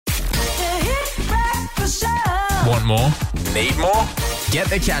Want more? Need more? Get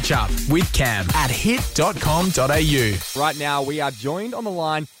the catch up with Cam at hit.com.au. Right now, we are joined on the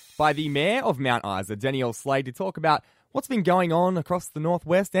line by the Mayor of Mount Isa, Danielle Slade, to talk about what's been going on across the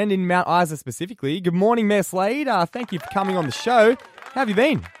northwest and in Mount Isa specifically. Good morning, Mayor Slade. Thank you for coming on the show. How have you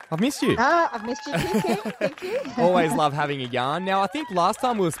been? I've missed you. I've missed you too, Cam. Thank you. Always love having a yarn. Now, I think last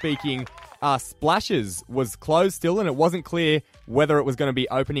time we were speaking, Splashes was closed still, and it wasn't clear whether it was going to be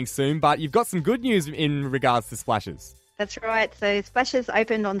opening soon, but you've got some good news in regards to Splashes. That's right. So Splashes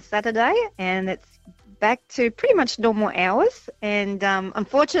opened on Saturday, and it's back to pretty much normal hours. And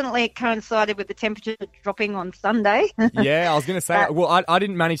unfortunately, it coincided with the temperature dropping on Sunday. Yeah, I was going to say, I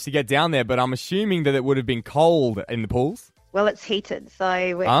didn't manage to get down there, but I'm assuming that it would have been cold in the pools. Well, it's heated, so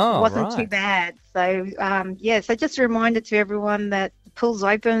it wasn't too bad. So, so just a reminder to everyone that the pool's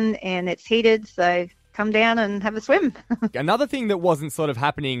open and it's heated, so come down and have a swim. Another thing that wasn't sort of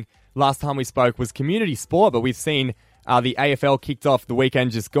happening last time we spoke was community sport, but we've seen the AFL kicked off the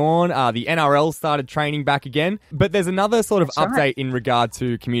weekend just gone. The NRL started training back again. But there's another sort of update in regard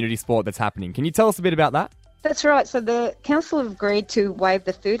to community sport that's happening. Can you tell us a bit about that? That's right. So the council have agreed to waive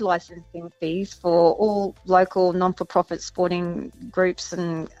the food licensing fees for all local non-for-profit sporting groups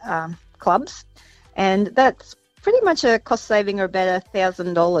and clubs. And that's pretty much a cost saving of about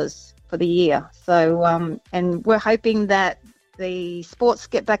 $1,000 for the year. So, and we're hoping that the sports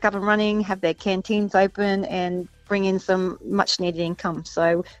get back up and running, have their canteens open and bring in some much needed income.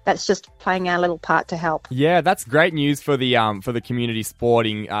 So that's just playing our little part to help. Yeah, that's great news for the community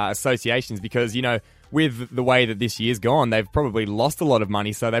sporting associations because, you know, with the way that this year's gone, they've probably lost a lot of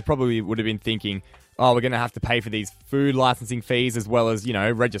money. So they probably would have been thinking, oh, we're going to have to pay for these food licensing fees as well as, you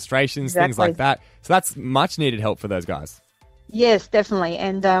know, registrations, things like that. So that's much needed help for those guys. Yes, definitely.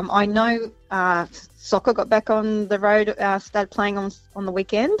 And I know soccer got back on the road, started playing on the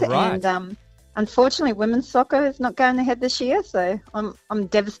weekend. Right. And unfortunately, women's soccer is not going ahead this year. So I'm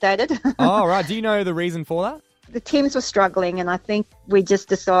devastated. Oh, right. Do you know the reason for that? The teams were struggling, and I think we just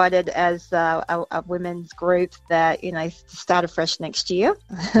decided as a women's group that, you know, start afresh next year.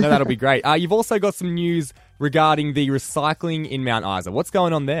 No, that'll be great. You've also got some news regarding the recycling in Mount Isa. What's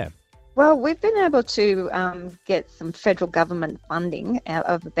going on there? Well, we've been able to get some federal government funding out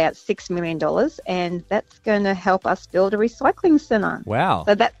of about $6 million, and that's going to help us build a recycling centre. Wow.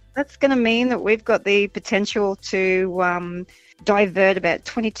 So that's going to mean that we've got the potential to divert about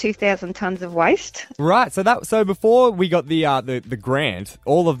 22,000 tonnes of waste. Right. So before we got the grant,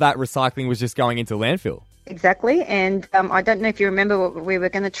 all of that recycling was just going into landfill. Exactly. And I don't know if you remember, we were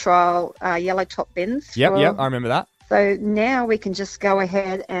going to trial yellow top bins. Yep, I remember that. So now we can just go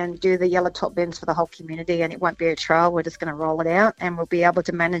ahead and do the yellow top bins for the whole community, and it won't be a trial. We're just going to roll it out, and we'll be able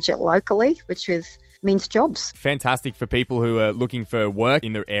to manage it locally, which means jobs. Fantastic for people who are looking for work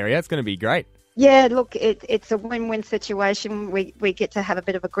in the area. It's going to be great. Yeah, look, it's a win-win situation. We get to have a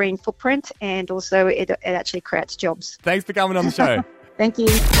bit of a green footprint, and also it actually creates jobs. Thanks for coming on the show. Thank you.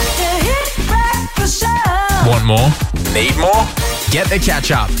 Want more? Need more? Get the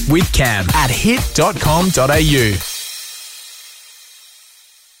catch up with Cam at hit.com.au.